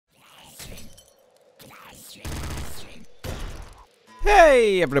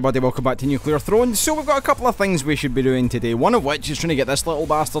Hey everybody, welcome back to Nuclear Throne. So we've got a couple of things we should be doing today, one of which is trying to get this little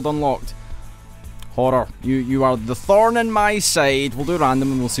bastard unlocked. Horror, you are the thorn in my side. We'll do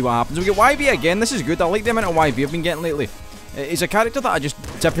random and we'll see what happens. We get YV again, this is good. I like the amount of YV I've been getting lately. He's a character that I just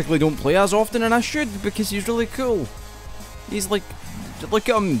typically don't play as often, and I should, because he's really cool. He's like, look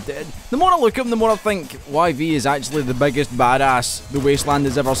at him. The more I look at him, the more I think YV is actually the biggest badass the Wasteland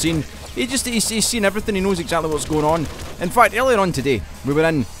has ever seen. He's seen everything, he knows exactly what's going on. In fact, earlier on today, we were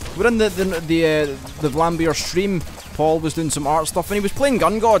in the Vlambeers stream. Paul was doing some art stuff and he was playing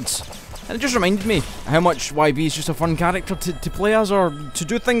Gun Gods. And it just reminded me how much YV is just a fun character to play as or to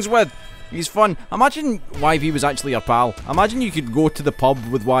do things with. He's fun. Imagine YV was actually your pal. Imagine you could go to the pub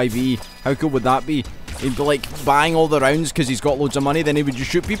with YV. How cool would that be? He'd be like buying all the rounds because he's got loads of money, then he would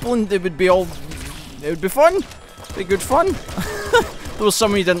just shoot people and it would be fun. It'd be good fun. If there was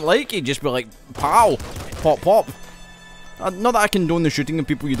someone you didn't like, he'd just be like, pow, pop, pop. Not that I condone the shooting of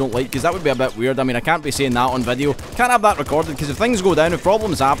people you don't like, because that would be a bit weird. I mean, I can't be saying that on video. Can't have that recorded, because if things go down, if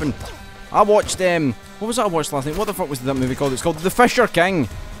problems happen. I watched, what was that I watched last night? What the fuck was that movie called? It's called The Fisher King.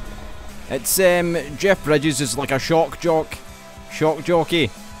 It's, Jeff Bridges is like a shock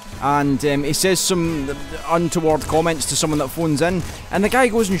jockey. And he says some untoward comments to someone that phones in, and the guy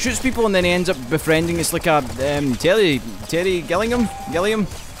goes and shoots people, and then he ends up befriending. It's like a Terry Gilliam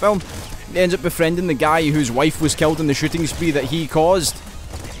film. He ends up befriending the guy whose wife was killed in the shooting spree that he caused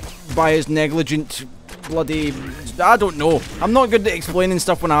by his negligent bloody. I don't know. I'm not good at explaining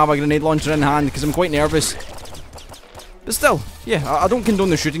stuff when I have a grenade launcher in hand because I'm quite nervous. But still, yeah, I don't condone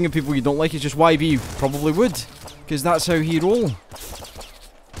the shooting of people you don't like. It's just YV probably would, because that's how he roll.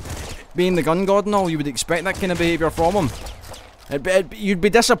 Being the gun god and all, you would expect that kind of behaviour from him. You'd be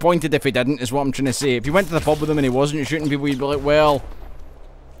disappointed if he didn't, is what I'm trying to say. If you went to the pub with him and he wasn't shooting people, you'd be like, well,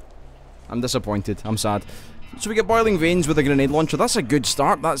 I'm disappointed. I'm sad. So we get Boiling Veins with a grenade launcher. That's a good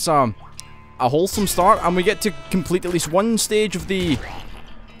start. That's a wholesome start. And we get to complete at least one stage of the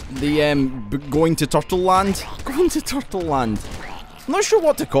going to Turtle Land. Going to Turtle Land. I'm not sure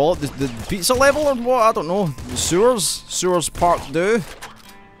what to call it. The pizza level or what? I don't know. The Sewers Part 2.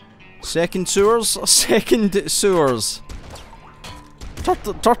 Second sewers.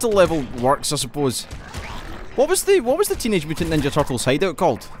 Turtle level works, I suppose. What was the Teenage Mutant Ninja Turtles hideout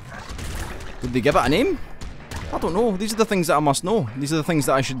called? Did they give it a name? I don't know. These are the things that I must know. These are the things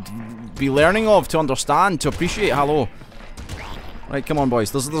that I should be learning of, to understand, to appreciate. Hello. Right, come on,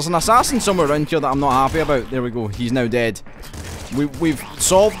 boys. There's an assassin somewhere around here that I'm not happy about. There we go. He's now dead. We've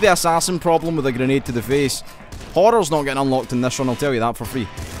solved the assassin problem with a grenade to the face. Horror's not getting unlocked in this run, I'll tell you that for free.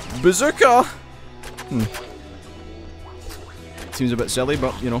 Bazooka! Seems a bit silly,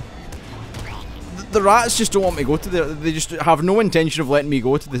 but, you know. The rats just don't want me to go to there. They just have no intention of letting me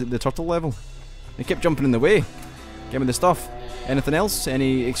go to the turtle level. They kept jumping in the way. Give me the stuff. Anything else?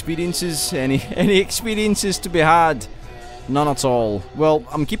 Any experiences? Any experiences to be had? None at all. Well,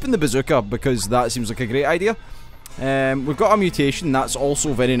 I'm keeping the bazooka because that seems like a great idea. We've got a mutation, that's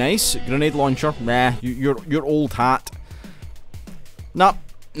also very nice. Grenade launcher, nah, your old hat. Nah.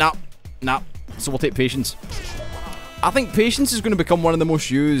 So we'll take patience. I think patience is going to become one of the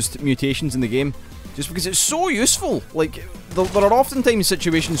most used mutations in the game, just because it's so useful. Like, there are oftentimes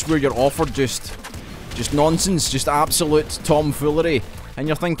situations where you're offered just nonsense, just absolute tomfoolery, and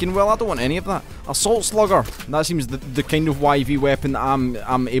you're thinking, well, I don't want any of that. Assault slugger, that seems the kind of YV weapon that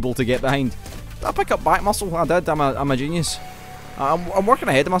I'm able to get behind. Did I pick up back muscle? I did. I'm a genius. I'm working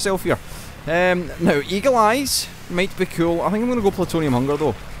ahead of myself here. Now, Eagle Eyes might be cool. I think I'm going to go Plutonium Hunger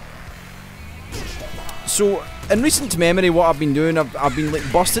though. So, in recent memory, what I've been doing, I've been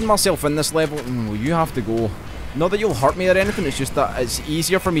like busting myself in this level. Well, you have to go. Not that you'll hurt me or anything. It's just that it's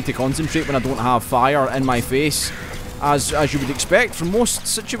easier for me to concentrate when I don't have fire in my face, as you would expect from most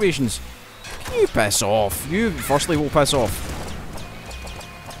situations. Can you piss off? You firstly will piss off.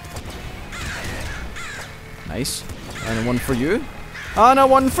 Nice. And a one for you. And a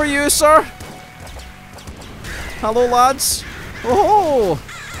one for you, sir. Hello, lads. Oh,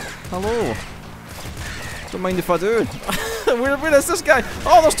 hello. Don't mind if I do. Where is this guy?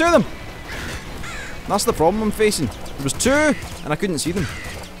 Oh, there's two of them. That's the problem I'm facing. There was two, and I couldn't see them.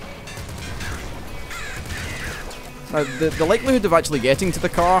 Now, the likelihood of actually getting to the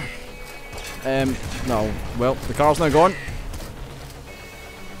car... no. Well, the car's now gone.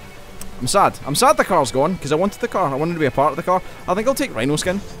 I'm sad. I'm sad the car's gone, because I wanted the car. I wanted to be a part of the car. I think I'll take Rhino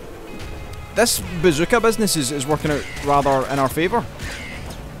Skin. This bazooka business is working out rather in our favour.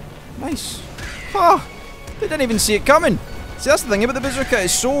 Nice. Ah, they didn't even see it coming. See, that's the thing about the bazooka.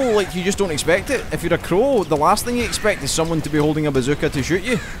 It's so, like, you just don't expect it. If you're a crow, the last thing you expect is someone to be holding a bazooka to shoot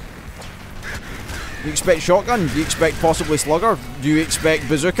you. Do you expect shotgun? Do you expect possibly slugger? Do you expect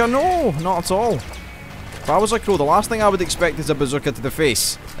bazooka? No, not at all. If I was a crow, the last thing I would expect is a bazooka to the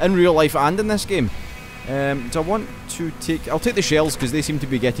face. In real life and in this game. Do I want to take... I'll take the shells because they seem to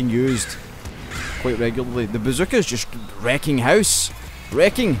be getting used quite regularly. The bazooka is just wrecking house.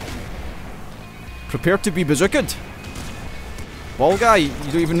 Wrecking. Prepare to be bazookaed. Ball guy, you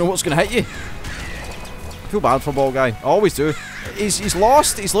don't even know what's going to hit you. I feel bad for ball guy. I always do. He's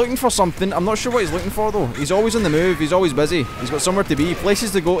lost. He's looking for something. I'm not sure what he's looking for though. He's always on the move. He's always busy. He's got somewhere to be.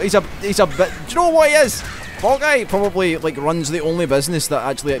 Places to go. He's a bit... Do you know what he is? Ball guy probably like runs the only business that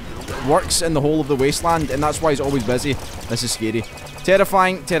actually works in the whole of the wasteland, and that's why he's always busy. This is scary.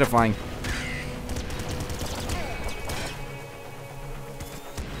 Terrifying. Terrifying.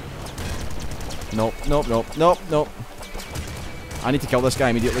 Nope. Nope. Nope. Nope. Nope. I need to kill this guy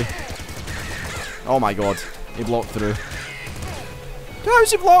immediately. Oh my god. He blocked through.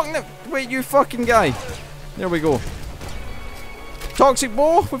 How's he blocking it? Wait, you fucking guy. There we go. Toxic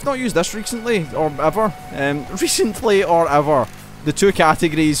bow. We've not used this recently or ever. Recently or ever. The two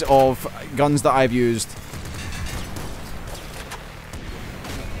categories of guns that I've used.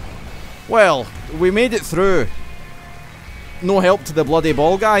 Well, we made it through. No help to the bloody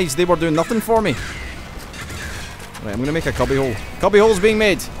ball guys. They were doing nothing for me. Right, I'm going to make a cubby hole. Cubby hole's being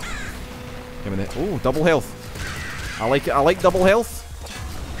made. Give me that. Oh, double health. I like it. I like double health.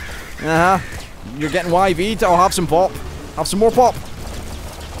 You're getting YV'd. I'll have some pop. Have some more pop.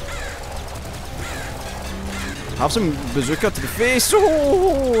 Have some bazooka to the face.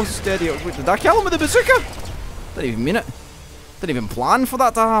 Oh, steady. Wait, did I kill him with the bazooka? Didn't even mean it. Didn't even plan for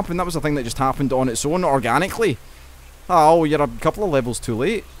that to happen. That was a thing that just happened on its own, organically. Oh, you're a couple of levels too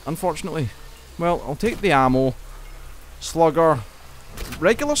late, unfortunately. Well, I'll take the ammo. Slugger.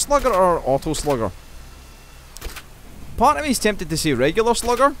 Regular slugger or auto slugger? Part of me is tempted to say regular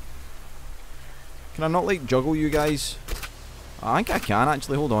slugger. Can I not, like, juggle you guys? I think I can,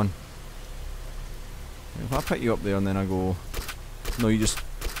 actually. Hold on. If I pick you up there and then I go... No, you just...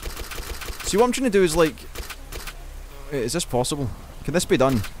 See, what I'm trying to do is, like... Wait, is this possible? Can this be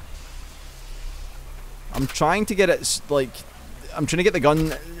done? I'm trying to get it, like... I'm trying to get the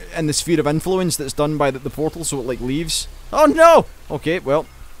gun in the sphere of influence that's done by the portal so it, like, leaves. Oh, no! Okay, well...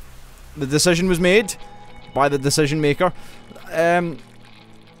 The decision was made by the decision maker.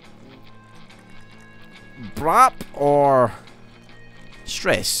 Brap or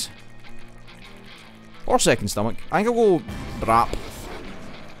stress or second stomach. I think I'll go brap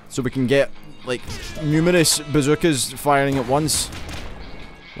so we can get like numerous bazookas firing at once,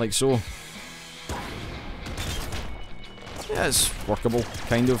 like so. Yeah, it's workable,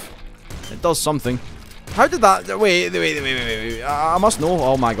 kind of. It does something. How did that? Wait. I must know.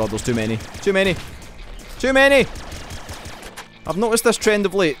 Oh my god, there's too many. Too many. Too many. I've noticed this trend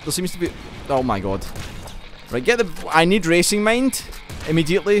of late. There seems to be... Oh my god. Right, get the... I need Racing Mind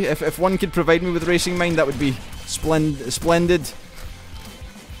immediately. If one could provide me with Racing Mind, that would be splendid.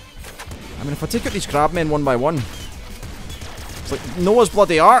 I mean, if I take out these crabmen one by one... It's like Noah's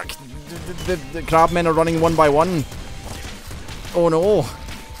bloody Ark. The crabmen are running one by one. Oh no.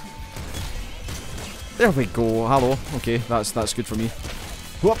 There we go. Hello. Okay, that's good for me.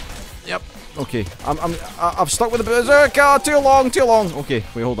 Whoop. Yep. Okay. I've stuck with the bazooka too long. Okay,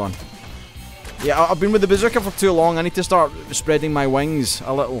 wait, hold on. Yeah, I've been with the bazooka for too long. I need to start spreading my wings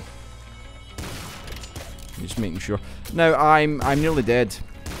a little. Just making sure. Now I'm nearly dead.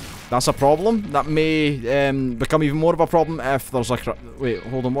 That's a problem. That may become even more of a problem if there's a wait,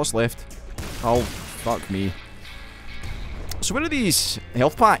 hold on. What's left? Oh, fuck me. So where are these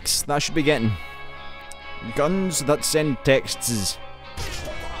health packs that I should be getting? Guns that send texts.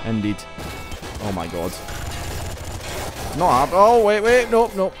 Indeed. Oh my god. No, oh wait,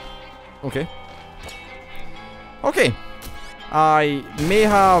 nope. Okay. Okay. I may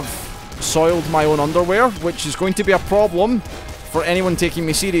have soiled my own underwear, which is going to be a problem for anyone taking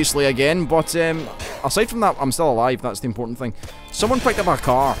me seriously again, but aside from that, I'm still alive. That's the important thing. Someone picked up a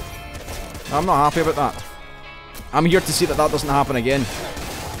car. I'm not happy about that. I'm here to see that doesn't happen again.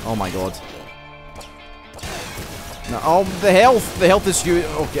 Oh my god. No, oh, the health is huge.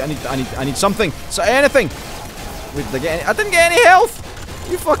 Okay, I need something. So anything. Wait, did I get any? I didn't get any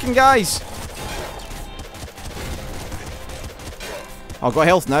health. You fucking guys. Oh, I've got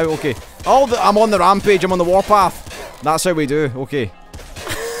health now. Okay. Oh, I'm on the rampage. I'm on the warpath. That's how we do. Okay.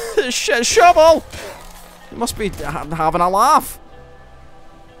 Shit, shovel. You must be having a laugh.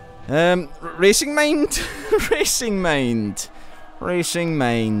 Racing Mind. Racing Mind. Racing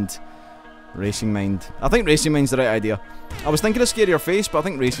Mind. Racing Mind. I think Racing Mind's the right idea. I was thinking of Scarier Face, but I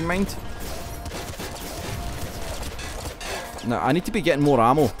think Racing Mind. Now, I need to be getting more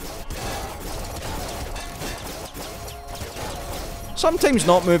ammo. Sometimes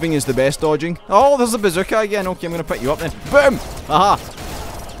not moving is the best dodging. Oh, there's a bazooka again. Okay, I'm going to pick you up then. Boom! Aha!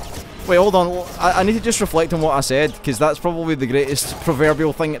 Wait, hold on. I need to just reflect on what I said, because that's probably the greatest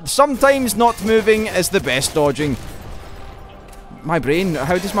proverbial thing. Sometimes not moving is the best dodging. My brain,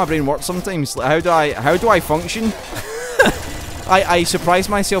 how does my brain work sometimes? How do I function? I surprise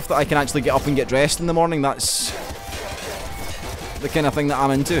myself that I can actually get up and get dressed in the morning. That's the kind of thing that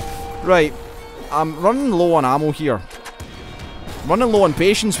I'm into. Right, I'm running low on ammo here. Running low on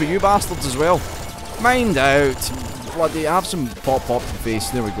patience with you bastards as well. Mind out. Bloody, have some pop to the face.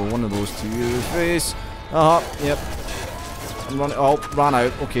 There we go, one of those to your face. Yep. Oh, ran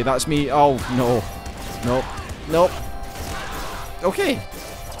out. Okay, that's me. Oh, no. Nope. Nope. Okay.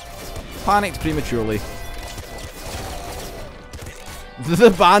 Panicked prematurely.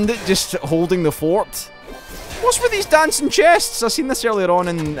 The bandit just holding the fort. What's with these dancing chests? I seen this earlier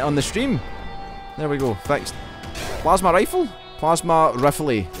on the stream. There we go, fixed. Plasma rifle? Plasma rifle.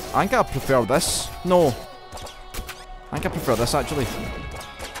 I think I prefer this. No. I think I prefer this actually.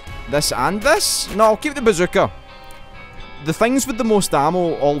 This and this? No, I'll keep the bazooka. The things with the most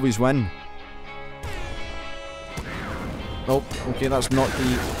ammo always win. Oh, okay, that's not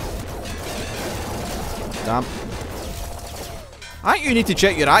the... Damn. I think you need to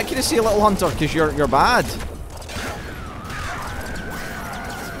check your accuracy, little hunter, because you're bad.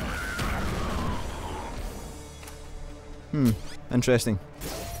 Interesting.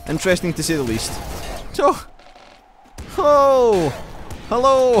 Interesting to say the least. Oh!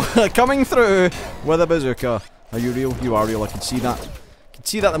 Hello! Coming through with a bazooka. Are you real? You are real, I can see that. I can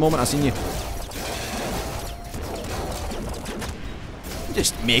see that the moment I seen you.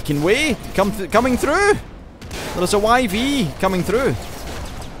 Just making way! Coming through! There's a YV coming through.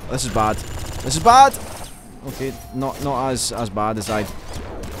 This is bad. This is bad! Okay, not as bad as I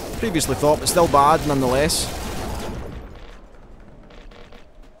previously thought, but still bad nonetheless.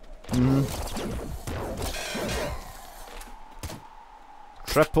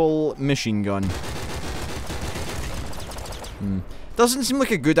 Triple machine gun. Doesn't seem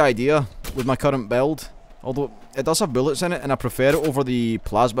like a good idea with my current build. Although it does have bullets in it, and I prefer it over the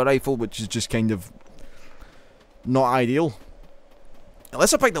plasma rifle, which is just kind of not ideal.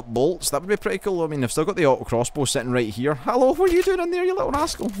 Unless I picked up bolts, that would be pretty cool. I mean, I've still got the auto crossbow sitting right here. Hello, what are you doing in there, you little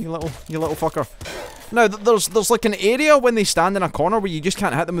rascal? You little fucker. Now, there's like an area when they stand in a corner where you just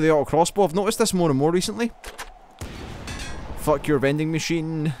can't hit them with the auto crossbow. I've noticed this more and more recently. Fuck your vending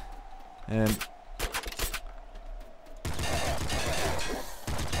machine. Now,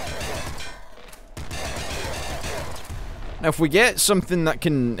 if we get something that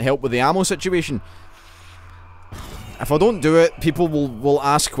can help with the ammo situation, if I don't do it, people will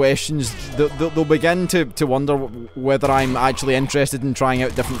ask questions. They'll begin to wonder whether I'm actually interested in trying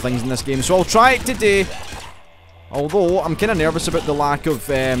out different things in this game. So I'll try it today. Although, I'm kind of nervous about the lack of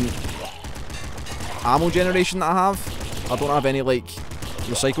ammo generation that I have. I don't have any, like,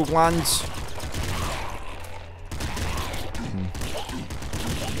 recycle glands.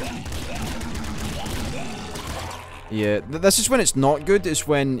 Yeah, this is when it's not good. It's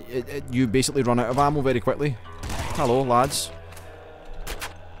when you basically run out of ammo very quickly. Hello, lads.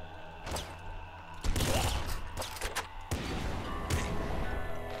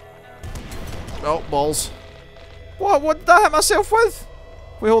 Oh, balls. What did I hit myself with?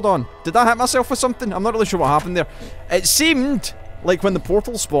 Wait, hold on. Did I hit myself with something? I'm not really sure what happened there. It seemed like when the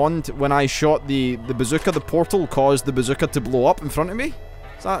portal spawned, when I shot the bazooka, the portal caused the bazooka to blow up in front of me.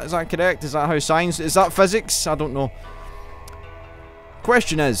 Is that correct? Is that how science... Is that physics? I don't know.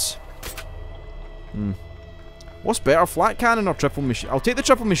 Question is... What's better, flat cannon or triple machine... I'll take the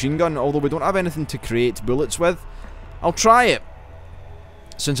triple machine gun, although we don't have anything to create bullets with. I'll try it.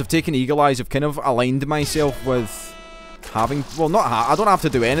 Since I've taken Eagle Eyes, I've kind of aligned myself with having... Well, not I don't have to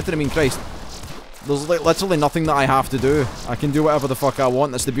do anything, I mean, Christ. There's like literally nothing that I have to do. I can do whatever the fuck I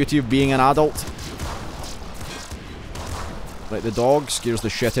want. That's the beauty of being an adult. Like, the dog scares the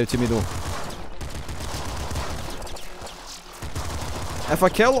shit out of me, though. If I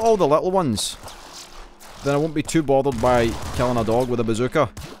kill all the little ones, then I won't be too bothered by killing a dog with a bazooka.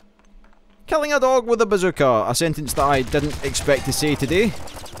 Killing a dog with a bazooka, a sentence that I didn't expect to say today.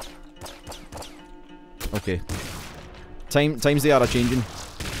 Okay. Times they are a-changing.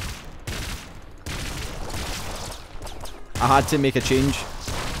 I had to make a change.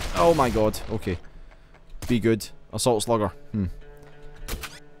 Oh my god, okay. Be good. Assault slugger.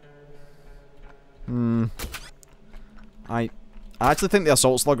 I actually think the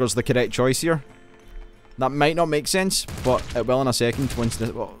assault slugger is the correct choice here. That might not make sense, but it will in a second once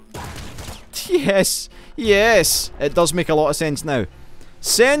the... Well, yes! Yes! It does make a lot of sense now.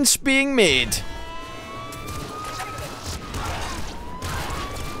 Sense being made!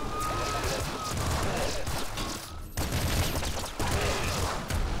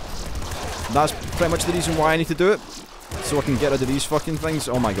 That's pretty much the reason why I need to do it. So I can get rid of these fucking things.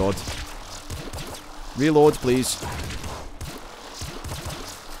 Oh my god. Reload, please.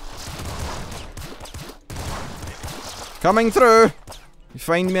 Coming through. You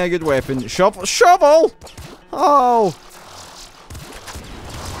find me a good weapon. Shovel! Shovel! Oh!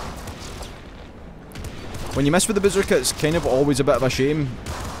 When you miss with the bazooka, it's kind of always a bit of a shame.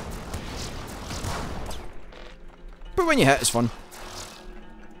 But when you hit, it's fun.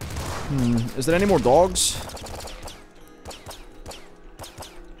 Is there any more dogs?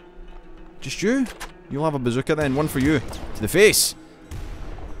 Just you? You'll have a bazooka then. One for you. To the face.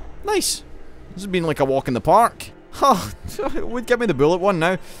 Nice. This has been like a walk in the park. Huh. It would give me the bullet one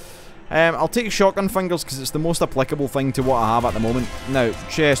now. I'll take shotgun fingers because it's the most applicable thing to what I have at the moment. Now,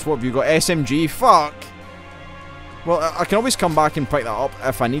 chest, what have you got? SMG. Fuck. Well, I can always come back and pick that up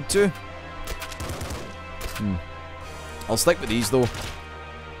if I need to. I'll stick with these though.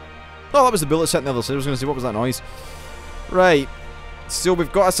 Oh, that was the bullet sitting the other side. I was going to say, what was that noise? Right. So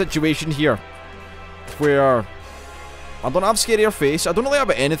we've got a situation here where I don't have scarier face. I don't really have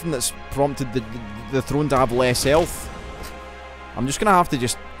anything that's prompted the throne to have less health. I'm just going to have to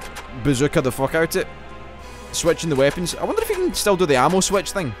just bazooka the fuck out it. Switching the weapons. I wonder if you can still do the ammo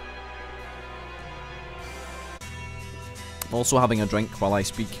switch thing. Also having a drink while I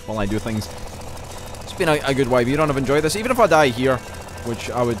speak, while I do things. It's been a good YV run. I've enjoyed this. Even if I die here, which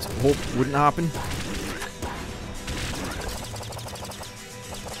I would hope wouldn't happen.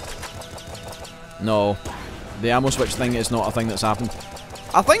 No. The ammo switch thing is not a thing that's happened.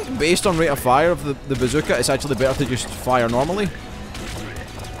 I think based on rate of fire of the bazooka, it's actually better to just fire normally.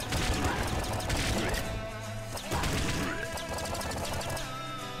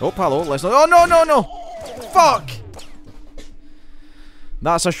 Oh, hello. Let's not. Oh, no, no, no! Fuck!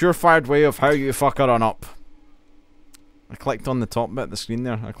 That's a surefire way of how you fuck her on up. I clicked on the top bit of the screen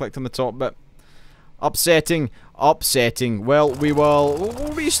there. I clicked on the top bit. Upsetting. Upsetting. Well, we'll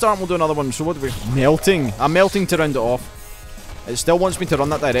restart and we'll do another one. So what do we... Melting. I'm melting to round it off. It still wants me to run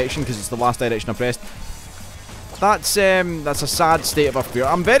that direction because it's the last direction I pressed. That's a sad state of affairs.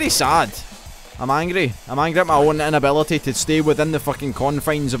 I'm very sad. I'm angry. I'm angry at my own inability to stay within the fucking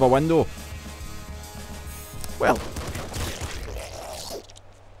confines of a window. Well...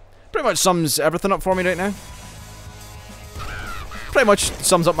 pretty much sums everything up for me right now. Pretty much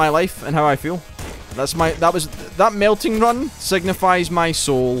sums up my life and how I feel. That melting run signifies my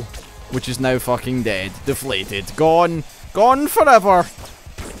soul, which is now fucking dead, deflated, gone forever.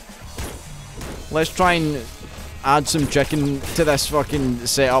 Let's try and add some chicken to this fucking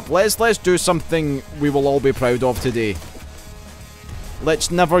setup. Let's do something we will all be proud of today.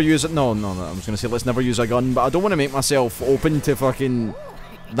 Let's never use it. No, I was gonna say let's never use a gun, but I don't want to make myself open to fucking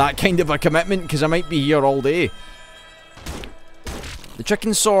that kind of a commitment because I might be here all day. The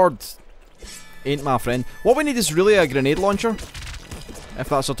chicken sword ain't my friend. What we need is really a grenade launcher, if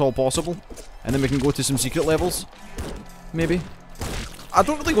that's at all possible, and then we can go to some secret levels, maybe. I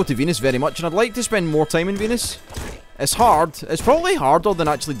don't really go to Venus very much, and I'd like to spend more time in Venus. It's hard. It's probably harder than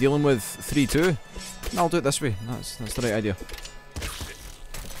actually dealing with 3-2. No, I'll do it this way. That's the right idea.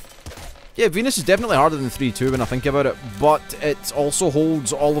 Yeah, Venus is definitely harder than 3-2 when I think about it, but it also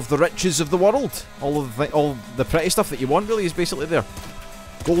holds all of the riches of the world. All the pretty stuff that you want really is basically there.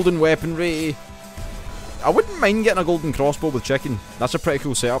 Golden weaponry. I wouldn't mind getting a golden crossbow with chicken. That's a pretty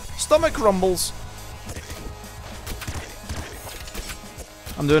cool setup. Stomach rumbles.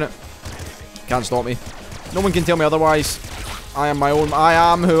 I'm doing it. Can't stop me. No one can tell me otherwise. I am my own. I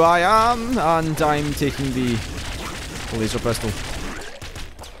am who I am, and I'm taking the laser pistol.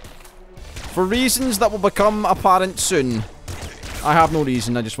 For reasons that will become apparent soon. I have no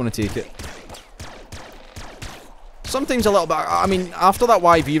reason, I just want to take it. Sometimes a little bit, I mean, after that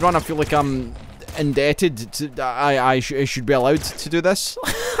YV run, I feel like I'm indebted to, I should be allowed to do this.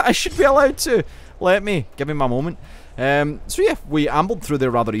 I should be allowed to. Give me my moment. So yeah, we ambled through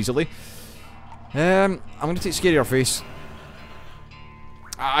there rather easily. I'm going to take scarier face.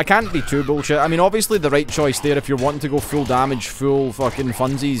 I can't be too bullshit. I mean, obviously the right choice there if you're wanting to go full damage, full fucking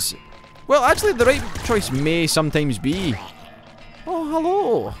funsies. Well, actually, the right choice may sometimes be... Oh,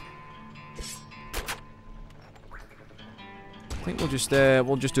 hello. I think we'll just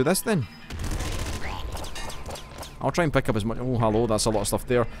do this then. I'll try and pick up as much... Oh, hello, that's a lot of stuff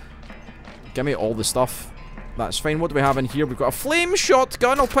there. Give me all the stuff. That's fine. What do we have in here? We've got a flame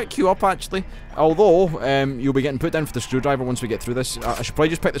shotgun. I'll pick you up, actually. Although, you'll be getting put down for the screwdriver once we get through this. I should probably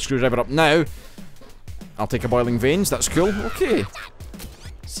just pick the screwdriver up now. I'll take a boiling veins. That's cool. Okay.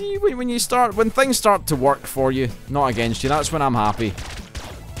 See, when things start to work for you, not against you, that's when I'm happy.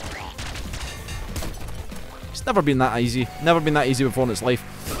 It's never been that easy. Never been that easy before in its life.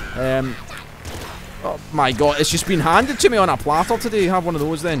 Oh my god, it's just been handed to me on a platter today. Have one of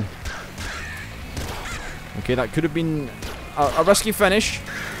those then. Okay, that could have been a risky finish.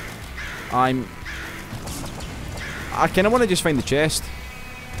 I kind of want to just find the chest.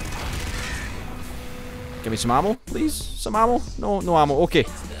 Give me some ammo, please. Some ammo? No, no ammo. Okay,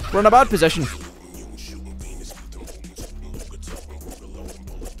 we're in a bad position.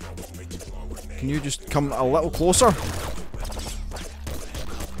 Can you just come a little closer?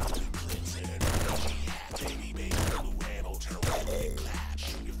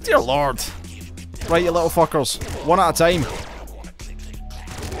 Dear Lord. Right, you little fuckers. One at a time.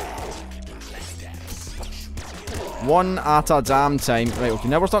 One at a damn time. Right, okay,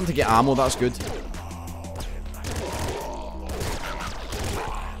 now we're starting to get ammo, that's good.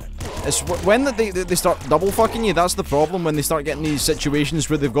 It's when they start double fucking you, that's the problem, when they start getting these situations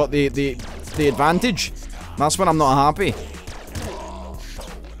where they've got the advantage. That's when I'm not happy.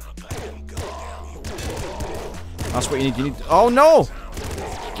 That's what you need. Oh no!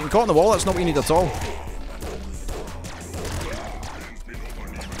 Getting caught in the wall, that's not what you need at all.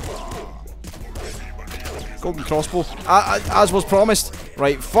 Golden crossbow. As was promised.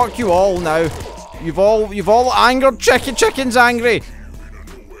 Right, fuck you all now. You've all angered chicken's angry.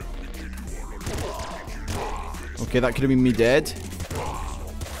 Okay, that could have been me dead.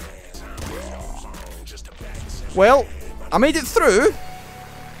 Well, I made it through.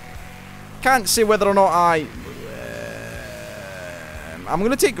 Can't say whether or not I'm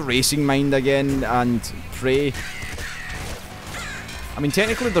going to take Racing Mind again and pray. I mean,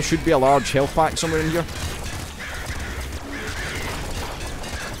 technically there should be a large health pack somewhere in here.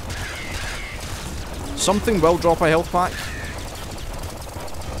 Something will drop a health pack.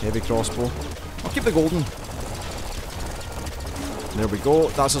 Heavy crossbow. I'll keep the golden. There we go.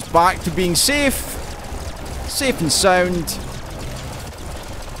 That's us back to being safe. Safe and sound.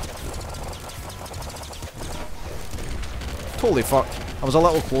 Holy fuck. I was a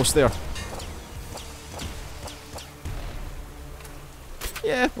little close there.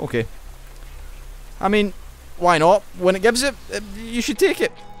 Yeah, okay. I mean, why not? When it gives it, you should take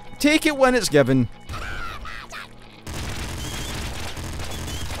it. Take it when it's given.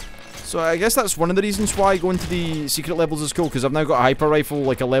 So I guess that's one of the reasons why going to the secret levels is cool, because I've now got a hyper rifle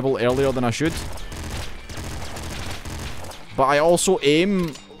like a level earlier than I should. But I also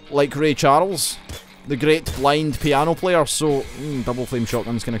aim like Ray Charles, the great blind piano player, so double flame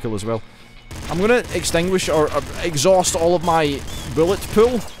shotgun's kind of cool as well. I'm going to extinguish or exhaust all of my bullet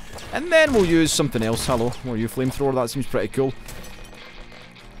pool, and then we'll use something else. Hello, what are you, flamethrower? That seems pretty cool.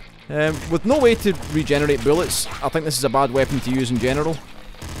 With no way to regenerate bullets, I think this is a bad weapon to use in general.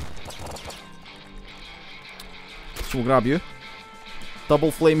 So we'll grab you. Double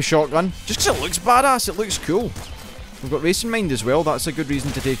flame shotgun. Just because it looks badass, it looks cool. We've got Racing Mind as well, that's a good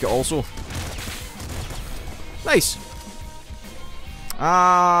reason to take it also. Nice.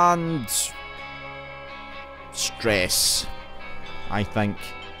 And stress. I think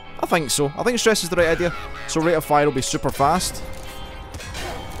so. I think stress is the right idea. So rate of fire will be super fast.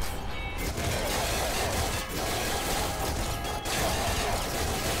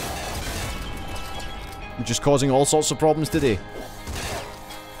 Just causing all sorts of problems today.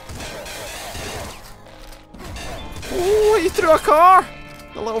 Oh, he threw a car!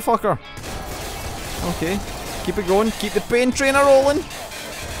 The little fucker. Okay. Keep it going. Keep the pain trainer rolling.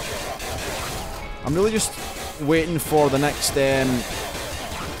 I'm really just waiting for the next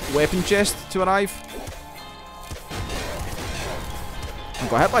weapon chest to arrive. I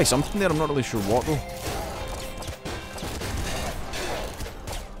got hit by something there. I'm not really sure what though.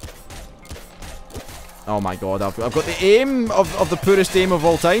 Oh my god, I've got the aim of the poorest aim of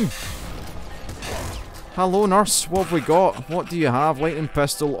all time. Hello nurse, what have we got? What do you have? Lightning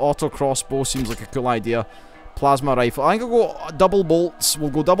pistol, auto crossbow seems like a cool idea. Plasma rifle. I think I'll go double bolts. We'll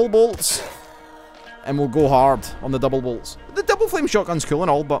go double bolts. And we'll go hard on the double bolts. The double flame shotgun's cool and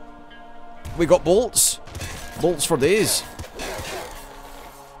all, but we got bolts. Bolts for days.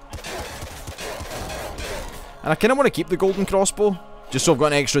 And I kind of want to keep the golden crossbow. Just so I've got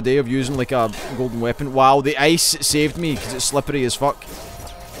an extra day of using like a golden weapon. Wow, the ice saved me because it's slippery as fuck.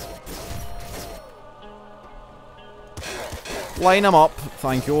 Line them up.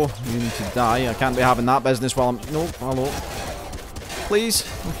 Thank you. You need to die. I can't be having that business while I'm... No, hello. Please.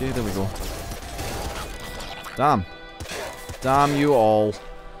 Okay, there we go. Damn. Damn you all.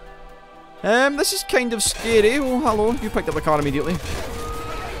 This is kind of scary. Oh, hello. You picked up the car immediately.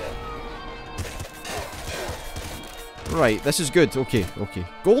 Right, this is good. Okay, okay.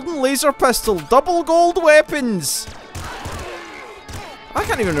 Golden laser pistol. Double gold weapons. I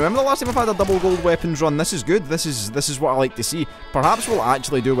can't even remember the last time I've had a double gold weapons run. This is good. This is what I like to see. Perhaps we'll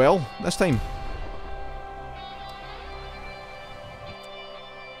actually do well this time.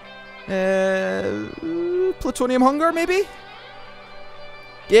 Plutonium hunger, maybe?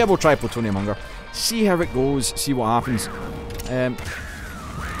 Yeah, we'll try plutonium hunger. See how it goes, see what happens.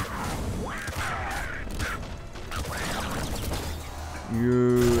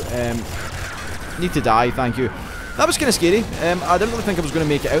 You need to die, thank you. That was kind of scary. I didn't really think I was going to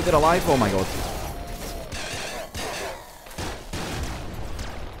make it out there alive. Oh my god.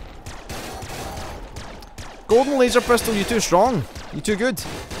 Golden laser pistol, you're too strong. You're too good.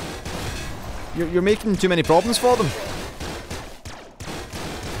 You're making too many problems for them.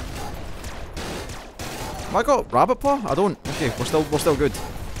 Have I got rabbit paw? I don't. Okay, we're still good.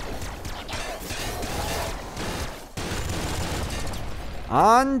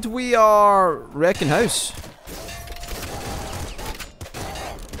 And we are wrecking house.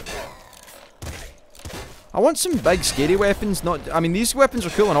 I want some big scary weapons. Not, I mean, these weapons are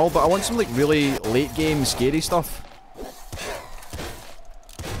cool and all, but I want some like really late game scary stuff.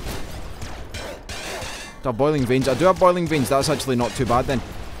 Do I have boiling veins? I do have boiling veins. That's actually not too bad then.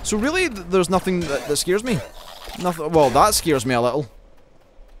 So really, there's nothing that scares me. Nothing. Well, that scares me a little.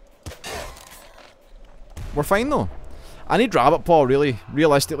 We're fine though. I need rabbit paw, really.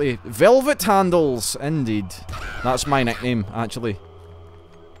 Realistically, velvet handles, indeed. That's my nickname, actually.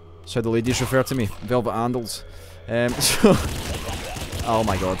 That's how the ladies refer to me. Velvet handles. So. Oh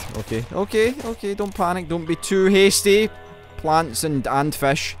my god. Okay. Okay. Okay. Don't panic. Don't be too hasty. Plants and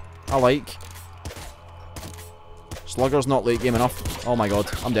fish. I like. Slugger's not late game enough. Oh my god.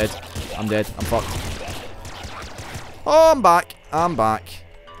 I'm dead. I'm dead. I'm fucked. Oh, I'm back. I'm back.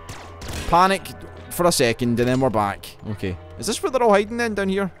 Panic for a second and then we're back. Okay. Is this where they're all hiding then, down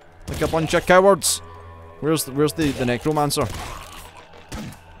here? Like a bunch of cowards? Where's the necromancer?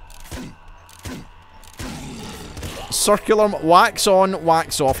 Circular wax on,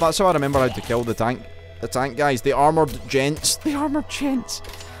 wax off. That's how I remember how to kill the tank. The tank guys. The armoured gents. The armoured gents.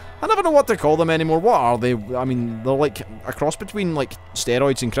 I never know what to call them anymore. What are they? I mean, they're like a cross between like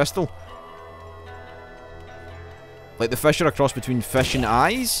steroids and crystal. Like the fish are a cross between fish and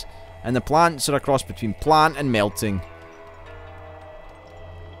eyes, and the plants are a cross between plant and melting.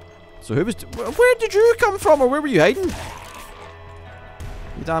 So who was... Where did you come from, or where were you hiding?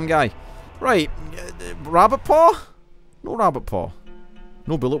 You damn guy. Right. Rabbit paw? No rabbit paw.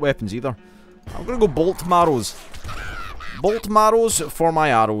 No bullet weapons either. I'm gonna go bolt marrows. Bolt marrows for my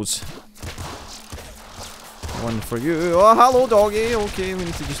arrows. One for you. Oh, hello, doggy. Okay, we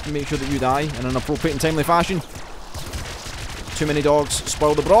need to just make sure that you die in an appropriate and timely fashion. Too many dogs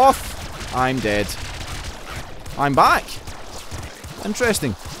spoil the broth. I'm dead. I'm back.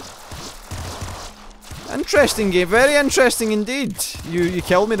 Interesting. Interesting game. Very interesting indeed. You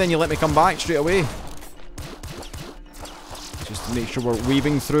killed me, then you let me come back straight away. Just to make sure we're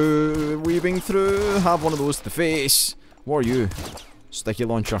weaving through. Weaving through. Have one of those to the face. What are you? Sticky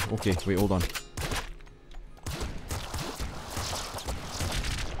launcher. Okay, wait, hold on.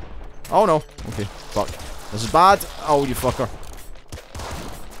 Oh no. Okay, fuck. This is bad. Oh, you fucker.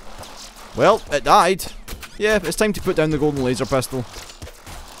 Well, it died. Yeah, it's time to put down the golden laser pistol.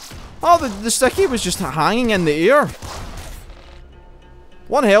 Oh, the sticky was just hanging in the air.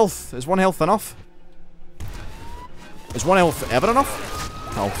 One health. Is one health enough? Is one health ever enough?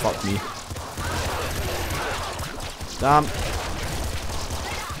 Oh, fuck me. Damn.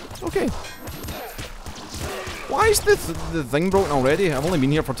 Okay. Why is the thing broken already? I've only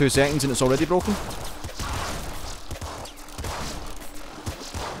been here for 2 seconds and it's already broken.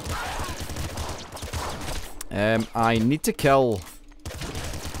 I need to kill...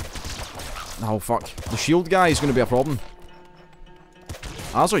 Oh, fuck. The shield guy is going to be a problem.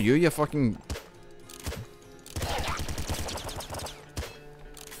 As are you, you fucking...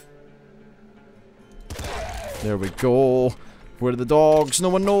 There we go. Where are the dogs? No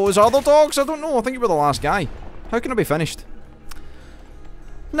one knows. Are there dogs? I don't know. I think you were the last guy. How can I be finished?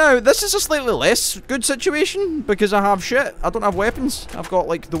 Now, this is a slightly less good situation because I have shit. I don't have weapons. I've got,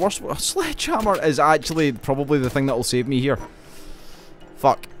 like, the worst... Sledgehammer is actually probably the thing that will save me here.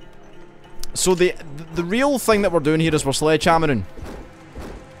 Fuck. So the real thing that we're doing here is we're sledgehammering.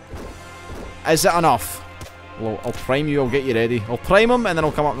 Is it enough? Well, I'll prime you, I'll get you ready. I'll prime him and then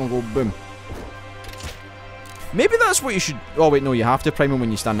I'll come up and go boom. Maybe that's what you should... Oh wait, no, you have to prime him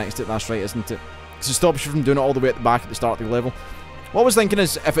when you stand next to it. That's right, isn't it? Because it stops you from doing it all the way at the back at the start of the level. What I was thinking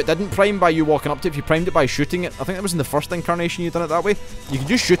is, if it didn't prime by you walking up to it, if you primed it by shooting it, I think that was in the first incarnation you done it that way. You can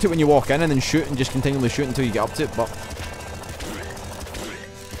just shoot it when you walk in and then shoot and just continually shoot until you get up to it, but...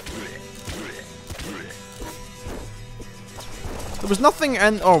 There was nothing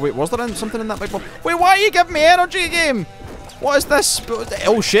in... Oh, wait, was there something in that big ball? Wait, why are you giving me energy, game? What is this?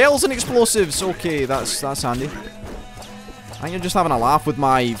 Oh, shells and explosives. Okay, that's handy. I think you're just having a laugh with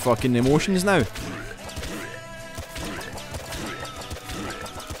my fucking emotions now.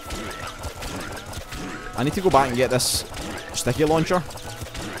 I need to go back and get this sticky launcher.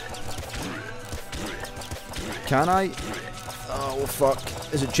 Can I? Oh fuck.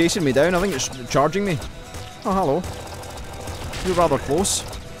 Is it chasing me down? I think it's charging me. Oh, hello. You're rather close.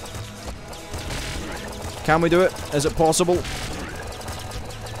 Can we do it? Is it possible?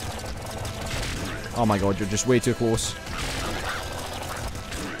 Oh my god, you're just way too close.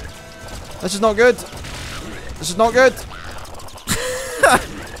 This is not good. This is not good.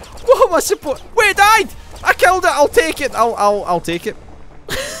 What am I supposed? Wait, it died! I killed it. I'll take it. I'll take it.